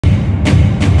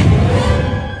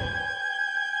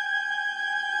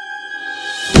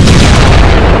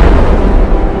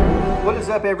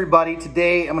up, everybody?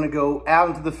 Today I'm going to go out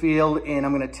into the field and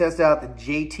I'm going to test out the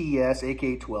JTS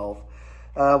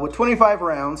AK12 with 25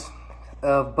 rounds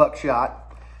of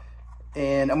buckshot,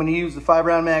 and I'm going to use the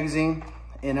 5-round magazine,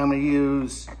 and I'm going to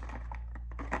use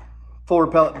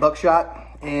forward pellet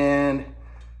buckshot and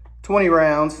 20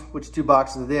 rounds, which is 2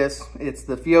 boxes of this. It's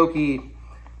the Fiocchi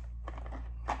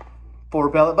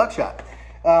forward pellet buckshot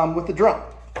with the drum.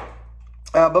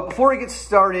 But before I get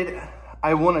started,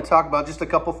 I want to talk about just a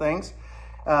couple things.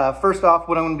 First off,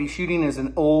 what I'm going to be shooting is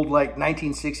an old, like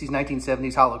 1960s,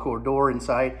 1970s hollow core door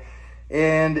inside.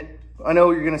 And I know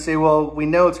you're going to say, well, we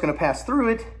know it's going to pass through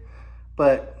it,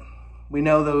 but we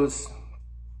know those,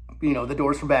 you know, the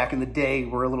doors from back in the day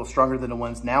were a little stronger than the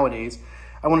ones nowadays.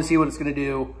 I want to see what it's going to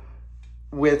do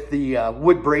with the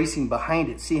wood bracing behind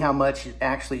it, see how much it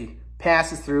actually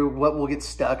passes through, what will get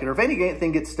stuck, or if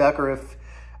anything gets stuck, or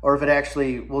if it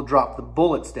actually will drop the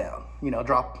bullets down, you know,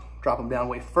 drop them down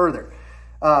way further,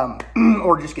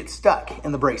 or just get stuck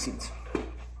in the bracings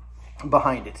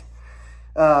behind it.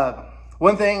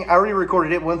 One thing, I already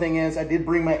recorded it. One thing is I did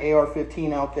bring my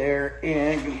AR-15 out there,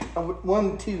 and I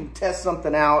wanted to test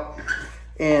something out,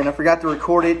 and I forgot to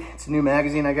record it. It's a new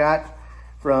magazine I got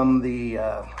from the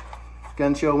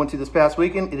gun show I went to this past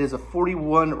weekend. It is a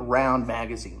 41 round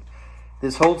magazine.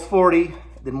 This holds 40,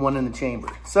 then 1 in the chamber.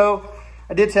 So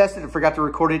I did test it. I forgot to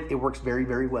record it. It works very,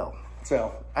 very well.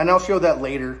 So, and I'll show that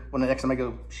later when the next time I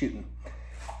go shooting.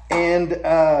 And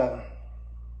I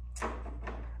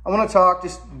want to talk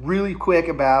just really quick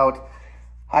about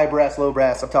high brass, low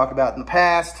brass. I've talked about in the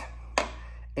past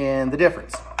and the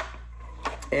difference.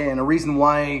 And a reason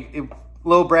why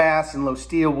low brass and low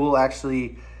steel will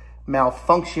actually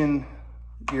malfunction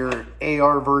your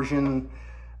AR version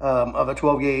of a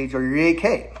 12 gauge or your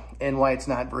AK, and why it's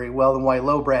not very well, and why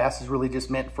low brass is really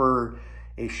just meant for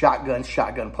a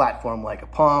shotgun platform like a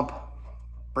pump,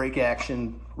 break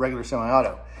action, regular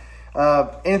semi-auto.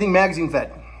 Anything magazine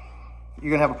fed, you're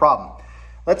gonna have a problem.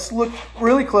 Let's look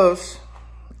really close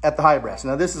at the high brass.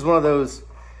 Now this is one of those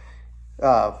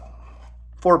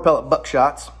forward pellet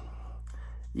buckshots.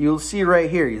 You'll see right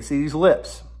here, you see these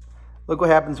lips. Look what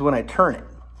happens when I turn it.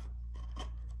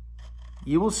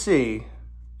 You will see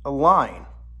a line,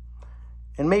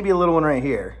 and maybe a little one right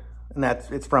here, and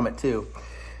it's from it too.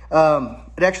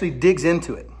 It actually digs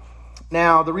into it.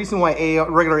 Now, the reason why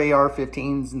regular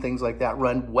AR-15s and things like that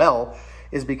run well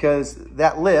is because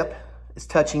that lip is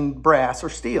touching brass or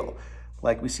steel,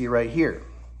 like we see right here.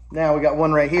 Now, we got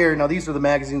one right here. Now, these are the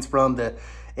magazines from the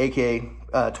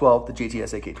AK-12, the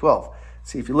JTS AK-12.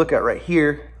 See, if you look at right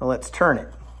here, now let's turn it.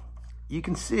 You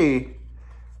can see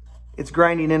it's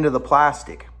grinding into the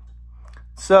plastic.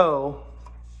 So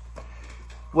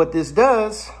what this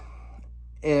does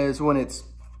is when it's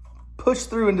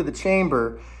pushed through into the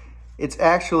chamber, it's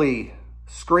actually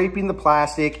scraping the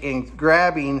plastic and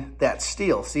grabbing that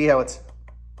steel. See how it's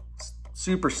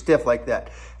super stiff like that?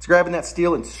 It's grabbing that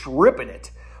steel and stripping it,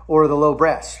 or the low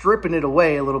brass, stripping it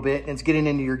away a little bit, and it's getting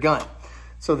into your gun.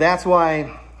 So that's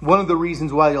why, one of the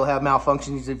reasons why you'll have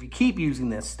malfunctions if you keep using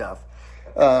this stuff.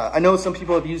 I know some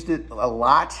people have used it a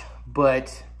lot,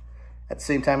 but at the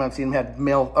same time, I've seen them have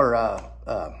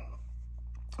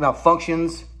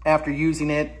malfunctions after using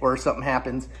it, or something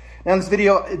happens. Now in this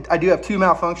video, I do have 2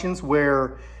 malfunctions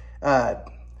where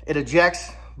it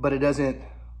ejects, but it doesn't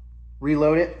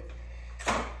reload it.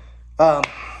 And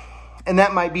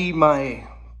that might be my,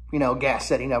 you know, gas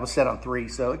setting. I was set on 3,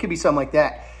 so it could be something like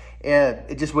that. And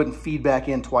it just wouldn't feed back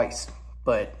in twice.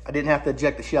 But I didn't have to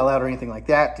eject the shell out or anything like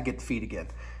that to get the feed again.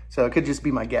 So it could just be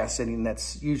my gas setting.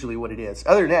 That's usually what it is.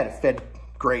 Other than that, it fed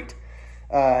great.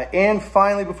 And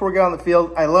finally, before we get on the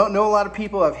field, I know a lot of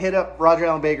people have hit up Roger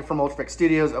Allen Baker from Ultraflex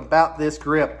Studios about this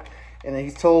grip. And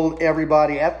he's told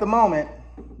everybody at the moment,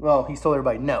 well, he's told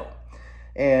everybody no.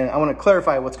 And I want to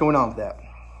clarify what's going on with that.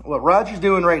 What Roger's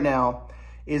doing right now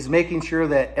is making sure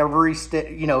that every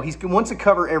state, you know, he wants to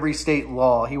cover every state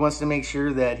law. He wants to make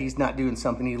sure that he's not doing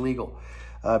something illegal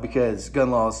because gun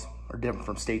laws are different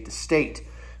from state to state.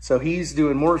 So he's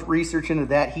doing more research into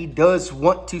that. He does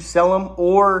want to sell them,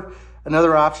 or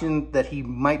another option that he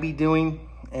might be doing,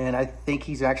 and I think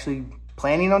he's actually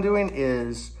planning on doing,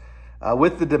 is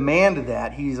with the demand of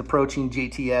that, he's approaching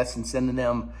JTS and sending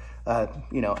them,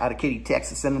 you know, out of Katy,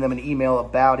 Texas, sending them an email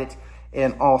about it,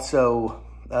 and also,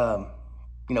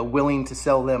 you know, willing to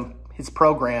sell them his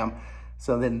program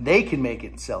so then they can make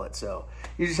it and sell it. So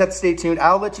you just have to stay tuned.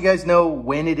 I'll let you guys know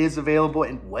when it is available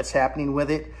and what's happening with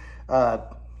it.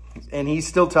 And he's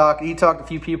still talking. He talked to a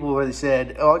few people where they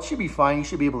said, oh, it should be fine. You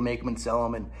should be able to make them and sell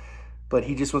them. But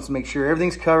he just wants to make sure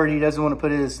everything's covered. He doesn't want to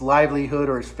put his livelihood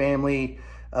or his family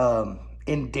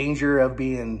in danger of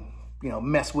being you know,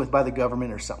 messed with by the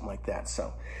government or something like that.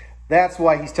 So that's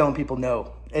why he's telling people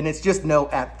no. And it's just no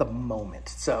at the moment.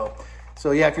 So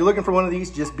yeah, if you're looking for one of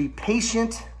these, just be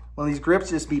patient. One of these grips,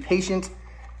 just be patient.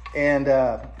 And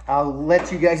I'll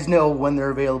let you guys know when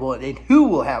they're available and who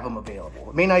will have them available.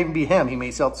 It may not even be him. He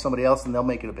may sell it to somebody else and they'll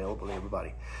make it available to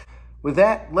everybody. With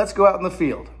that, let's go out in the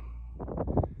field.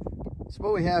 So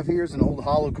what we have here is an old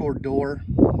hollow core door.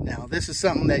 Now, this is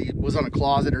something that was on a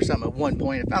closet or something at one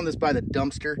point. I found this by the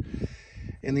dumpster.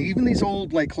 And even these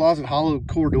old like closet hollow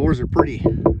core doors are pretty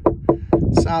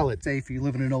solid. Say if you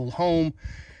live in an old home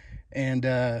and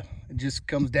it just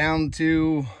comes down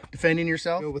to defending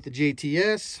yourself. Go with the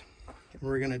JTS.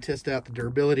 We're going to test out the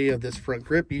durability of this front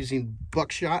grip using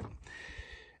buckshot.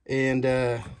 And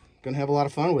going to have a lot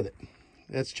of fun with it.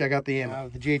 Let's check out the ammo.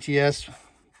 The JTS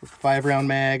with 5-round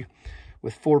mag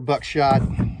with 4 buckshot,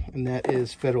 and that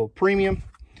is Federal Premium.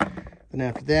 Then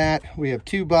after that, we have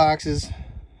 2 boxes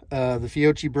of the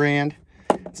Fiocchi brand.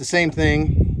 It's the same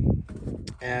thing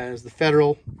as the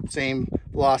Federal, same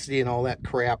velocity and all that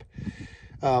crap.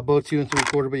 Both 2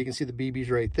 3/4, but you can see the BBs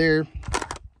right there.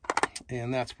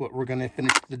 And that's what we're going to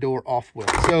finish the door off with.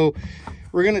 So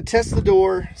we're going to test the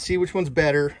door, see which one's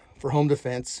better for home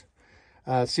defense.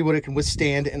 See what it can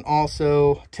withstand, and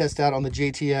also test out on the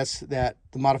JTS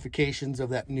the modifications of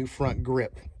that new front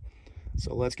grip.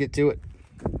 So let's get to it.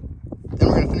 Then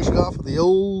we're going to finish it off with the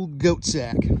old goat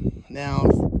sack. Now,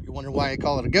 if you're wondering why I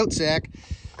call it a goat sack,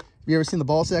 have you ever seen the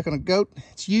ball sack on a goat?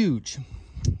 It's huge,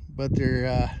 but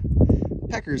their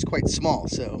pecker is quite small,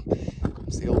 so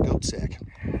it's the old goat sack.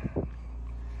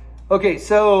 Okay,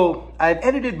 so I've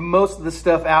edited most of the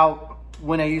stuff out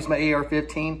when I use my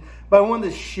AR-15, but I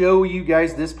wanted to show you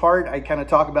guys this part. I kind of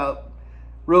talk about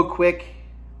real quick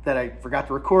that I forgot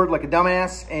to record like a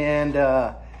dumbass, and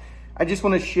I just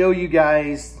want to show you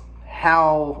guys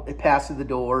how it passed through the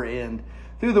door and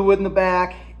through the wood in the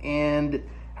back and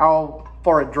how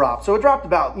far it dropped. So it dropped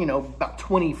about, you know, about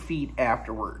 20 feet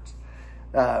afterwards.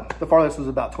 The farthest was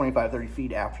about 25, 30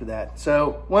 feet after that.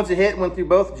 So once it hit, went through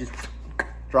both, it just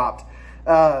dropped.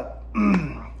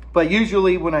 But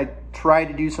usually when I try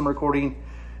to do some recording,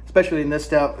 especially in this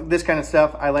kind of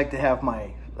stuff, I like to have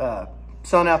my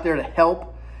son out there to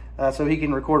help, so he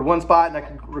can record one spot and I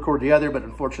can record the other, but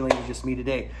unfortunately it's just me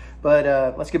today.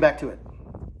 But let's get back to it.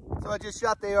 So I just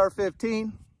shot the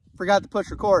AR-15, forgot to push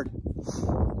record.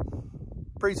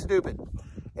 Pretty stupid.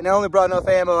 And I only brought enough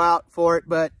ammo out for it,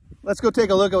 but let's go take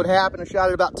a look at what happened. I shot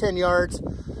it about 10 yards.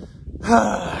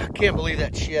 Can't believe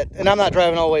that shit. And I'm not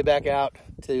driving all the way back out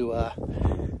to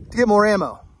get more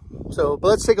ammo. So, but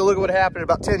let's take a look at what happened at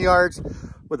about 10 yards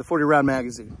with a 40-round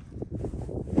magazine.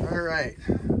 All right.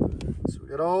 So we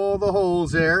got all the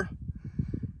holes there.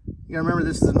 You gotta remember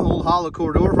this is an old hollow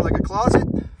core door for like a closet.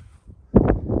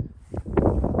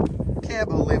 Can't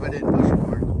believe I didn't push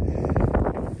record.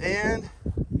 And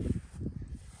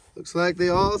looks like they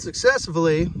all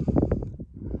successfully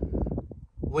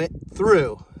went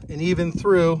through, and even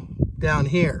through down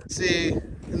here. See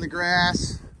in the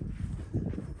grass,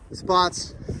 the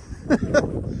spots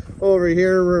over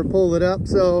here where I pulled it up.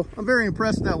 So I'm very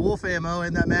impressed with that wolf ammo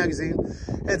and that magazine.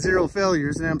 Had 0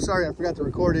 failures, and I'm sorry I forgot to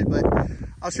record it, but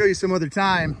I'll show you some other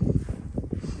time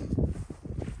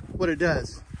what it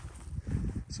does.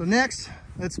 So next,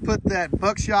 let's put that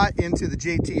buckshot into the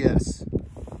JTS.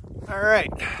 All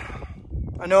right,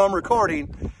 I know I'm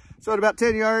recording. So at about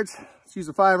 10 yards, let's use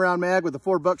a 5-round mag with a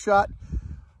 4 buckshot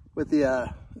with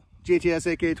the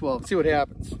JTS AK12. See what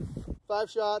happens. 5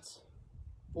 shots,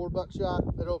 4 buckshot,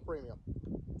 Federal Premium.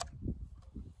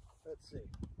 Let's see.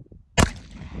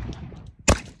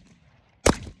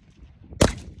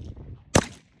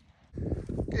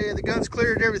 Okay, the gun's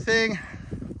cleared and everything.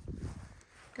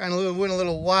 Kind of went a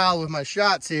little wild with my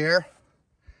shots here.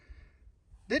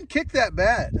 Didn't kick that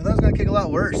bad. I thought it was going to kick a lot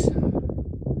worse.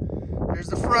 There's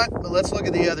the front, but let's look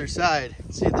at the other side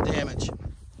and see the damage.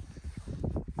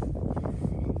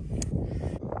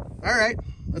 All right,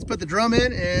 let's put the drum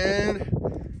in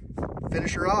and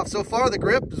finish her off. So far, the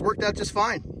grip has worked out just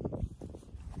fine.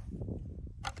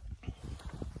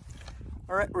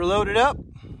 All right, we're loaded up.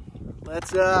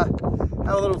 Let's have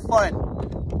a little fun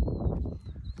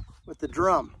with the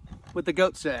drum, with the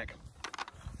goat sack.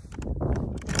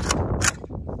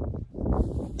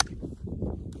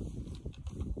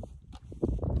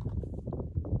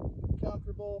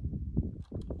 Comfortable.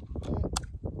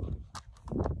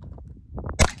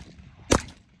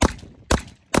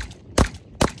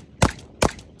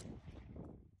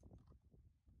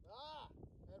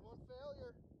 Had one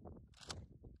failure.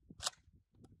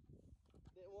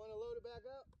 Didn't want to load it back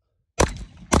up.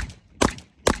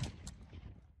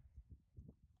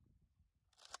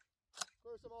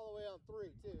 on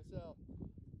 3 too, so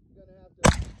I'm gonna have to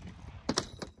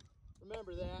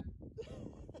remember that.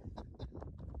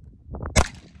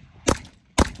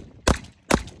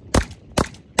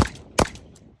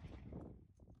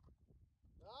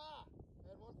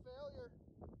 Had one failure.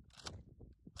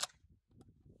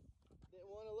 Didn't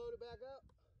want to load it back up.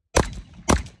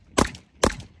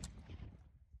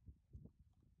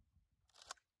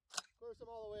 Of course, I'm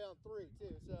all the way on 3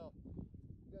 too, so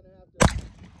I'm gonna have to.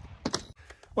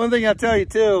 One thing I'll tell you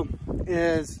too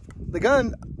is the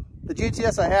gun, the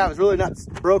JTS I have is really not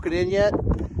broken in yet.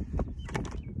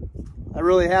 I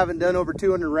really haven't done over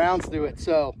 200 rounds through it,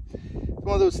 so it's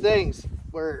one of those things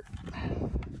where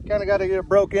you kind of got to get it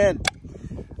broke in.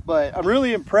 But I'm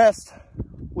really impressed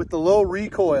with the low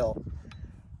recoil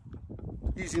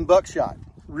using buckshot.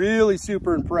 Really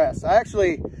super impressed. I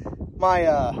actually, my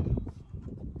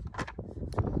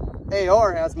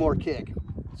AR has more kick,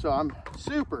 so I'm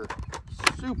super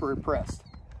impressed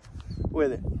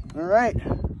with it. All right,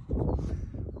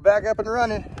 we're back up and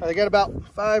running. I got about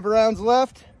 5 rounds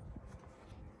left.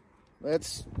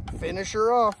 Let's finish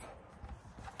her off.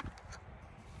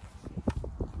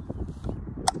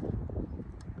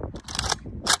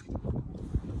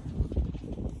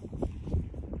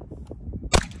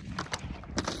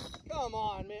 Come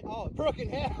on, man. Oh, it broke in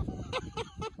half.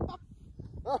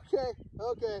 Okay.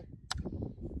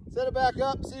 Set it back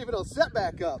up, see if it'll set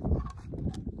back up.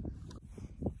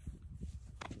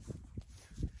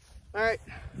 All right,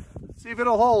 see if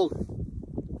it'll hold.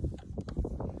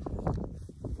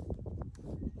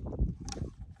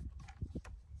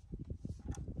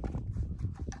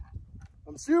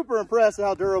 I'm super impressed at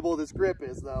how durable this grip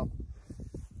is though.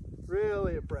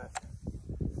 Really impressed.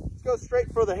 Let's go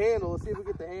straight for the handle. Let's see if we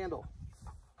get the handle.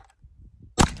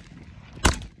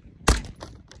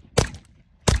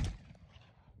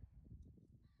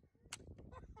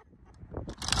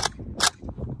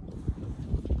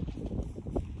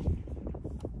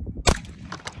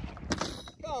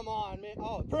 Come on, man.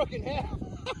 Oh, it broke in half.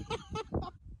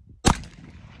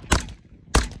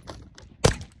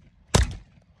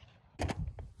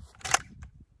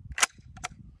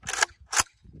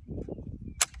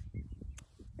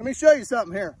 Let me show you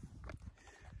something here.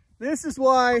 This is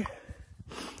why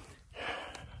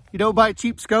you don't buy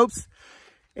cheap scopes.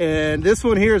 And this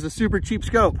one here is a super cheap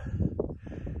scope.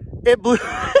 It blew,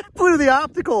 it blew the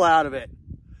optical out of it.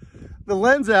 The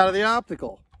lens out of the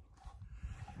optical.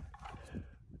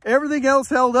 Everything else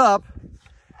held up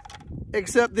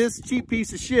except this cheap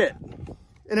piece of shit.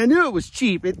 And I knew it was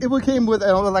cheap. It came with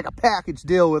like a package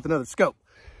deal with another scope.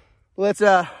 Let's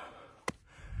go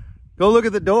look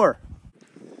at the door.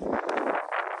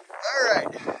 All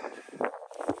right.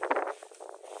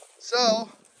 So,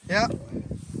 yeah,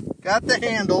 got the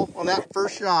handle on that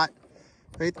first shot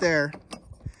right there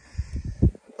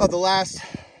of the last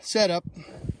setup.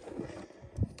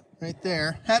 Right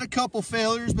there. Had a couple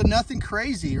failures, but nothing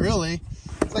crazy, really.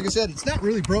 Like I said, it's not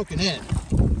really broken in.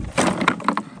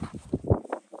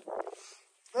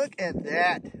 Look at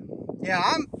that. Yeah,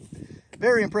 I'm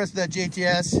very impressed with that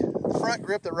JTS. The front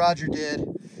grip that Roger did.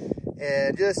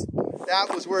 And just, that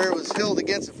was where it was held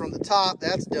against it from the top.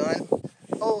 That's done.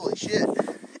 Holy shit.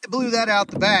 It blew that out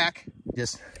the back.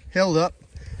 Just held up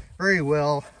very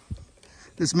well.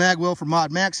 This mag well from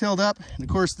Mod Max held up. And of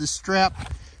course, this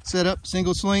strap set up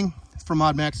single sling from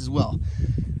Mod Max as well.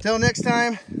 Till next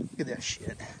time, look at that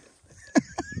shit.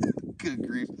 Good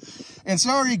grief. And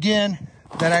sorry again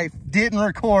that I didn't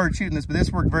record shooting this, but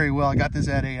this worked very well. I got this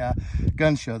at a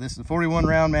gun show. This is a 41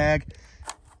 round mag.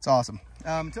 It's awesome.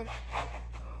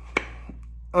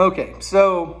 Okay,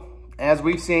 so as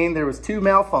we've seen, there was 2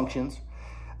 malfunctions.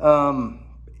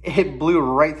 It blew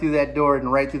right through that door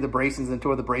and right through the bracings and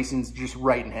tore the bracings just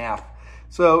right in half.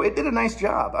 So it did a nice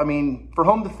job. I mean, for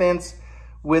home defense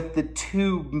with the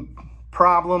 2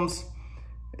 problems,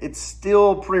 it's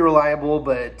still pretty reliable,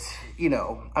 but you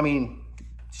know, I mean,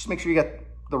 just make sure you got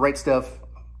the right stuff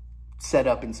set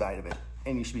up inside of it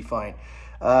and you should be fine.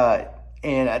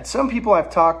 And some people I've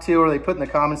talked to, or they put in the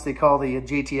comments, they call the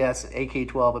JTS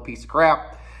AK12 a piece of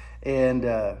crap. And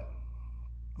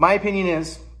my opinion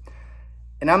is,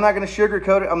 and I'm not going to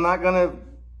sugarcoat it, I'm not going to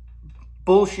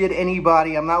bullshit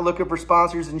anybody, I'm not looking for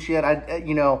sponsors and shit.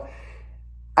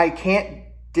 I can't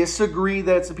disagree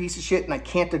that it's a piece of shit, and I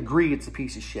can't agree it's a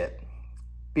piece of shit.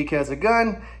 Because a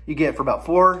gun you get for about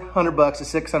 $400 to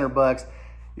 $600,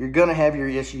 you're going to have your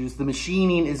issues. The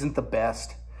machining isn't the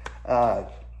best.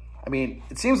 I mean,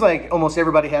 it seems like almost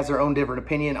everybody has their own different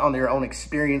opinion on their own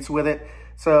experience with it.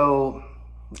 So,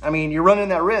 I mean, you're running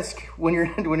that risk when you're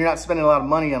not spending a lot of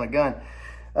money on a gun.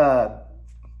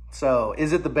 So,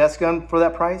 is it the best gun for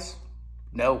that price?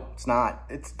 No, it's not.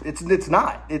 It's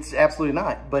not. It's absolutely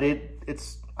not. But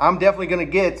I'm definitely going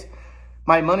to get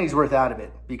my money's worth out of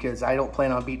it because I don't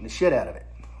plan on beating the shit out of it.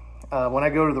 When I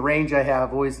go to the range, I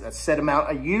have always a set amount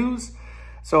I use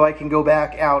so I can go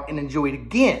back out and enjoy it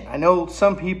again. I know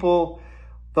some people,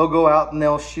 they'll go out and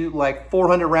they'll shoot like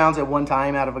 400 rounds at one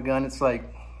time out of a gun. It's like,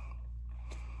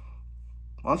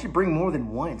 why don't you bring more than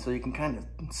one so you can kind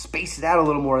of space it out a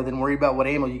little more than worry about what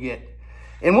ammo you get.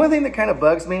 And one thing that kind of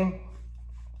bugs me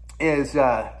is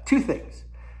two things.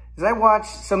 Is I watch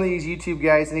some of these YouTube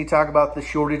guys and they talk about the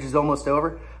shortage is almost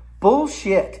over.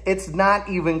 Bullshit. It's not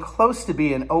even close to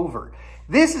being over.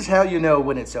 This is how you know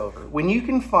when it's over. When you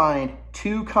can find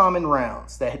 2 common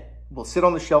rounds that will sit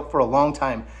on the shelf for a long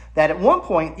time, that at one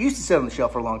point used to sit on the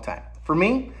shelf for a long time. For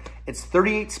me, it's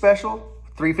 38 special,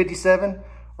 357,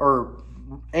 or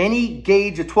any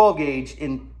gauge, a 12 gauge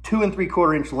in 2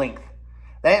 3/4 inch length.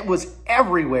 That was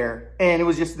everywhere and it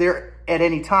was just there at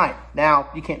any time. Now,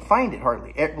 you can't find it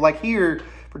hardly. Like here,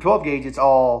 for 12 gauge, it's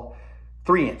all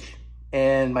 3 inch.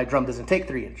 And my drum doesn't take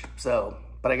 3 inch. So,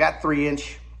 but I got 3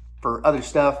 inch for other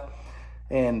stuff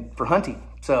and for hunting.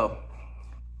 So,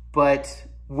 but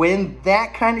when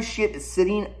that kind of shit is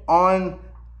sitting on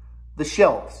the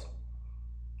shelves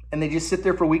and they just sit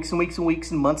there for weeks and weeks and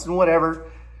weeks and months and whatever,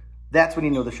 that's when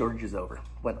you know the shortage is over.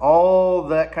 When all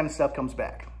that kind of stuff comes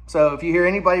back. So if you hear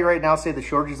anybody right now say the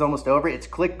shortage is almost over, it's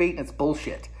clickbait and it's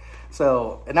bullshit.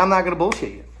 So, and I'm not going to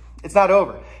bullshit you. It's not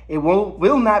over. It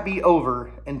will not be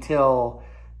over until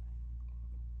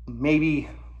maybe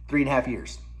 3.5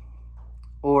 years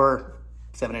or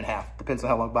 7.5. Depends on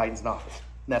how long Biden's in office.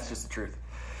 And that's just the truth.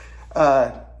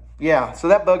 Yeah, so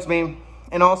that bugs me.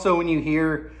 And also when you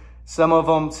hear some of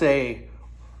them say,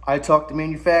 I talked to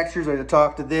manufacturers, I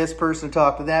talked to this person,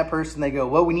 talked to that person, they go,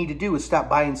 what we need to do is stop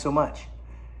buying so much.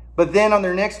 But then on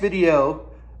their next video,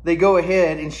 they go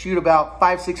ahead and shoot about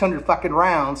 500-600 fucking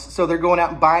rounds. So they're going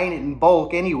out and buying it in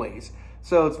bulk anyways.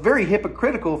 So it's very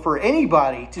hypocritical for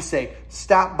anybody to say,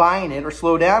 stop buying it or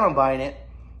slow down on buying it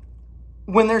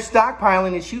when they're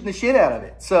stockpiling and shooting the shit out of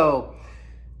it. So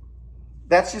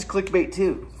that's just clickbait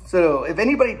too. So if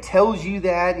anybody tells you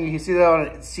that and you see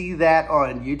that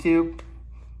on YouTube,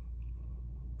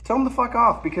 tell them to fuck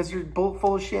off because you're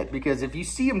full of shit. Because if you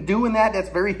see them doing that, that's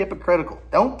very hypocritical.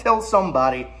 Don't tell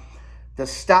somebody to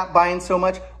stop buying so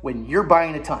much when you're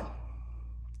buying a ton.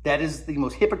 That is the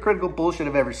most hypocritical bullshit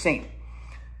I've ever seen.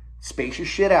 Space your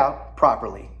shit out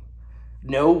properly.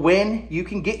 Know when you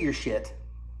can get your shit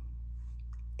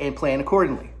and plan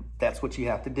accordingly. That's what you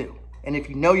have to do. And if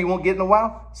you know you won't get it in a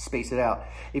while, space it out.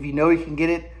 If you know you can get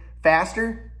it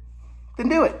faster, then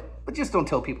do it. But just don't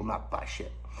tell people not to buy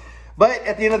shit. But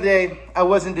at the end of the day, I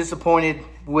wasn't disappointed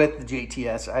with the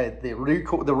JTS.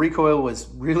 The recoil was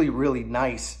really, really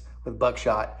nice with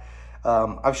buckshot.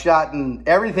 I've shot in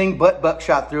everything but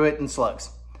buckshot through it and slugs.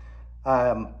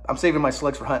 I'm saving my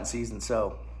slugs for hunting season,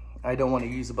 so I don't want to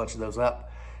use a bunch of those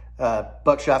up.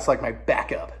 Buckshot's like my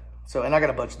backup. So, and I got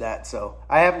a bunch of that. So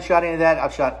I haven't shot any of that.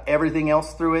 I've shot everything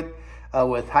else through it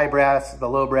with high brass, the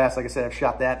low brass. Like I said, I've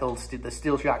shot that, the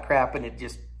steel shot crap, and it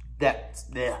just, that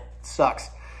sucks.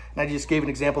 And I just gave an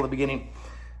example at the beginning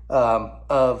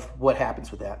of what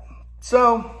happens with that.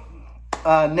 So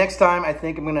next time, I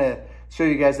think I'm going to show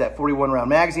you guys that 41 round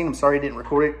magazine. I'm sorry I didn't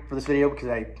record it for this video because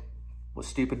I was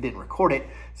stupid, didn't record it.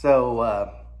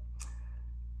 So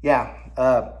yeah,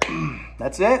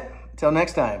 that's it. Until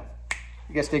next time,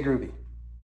 you guys stay groovy.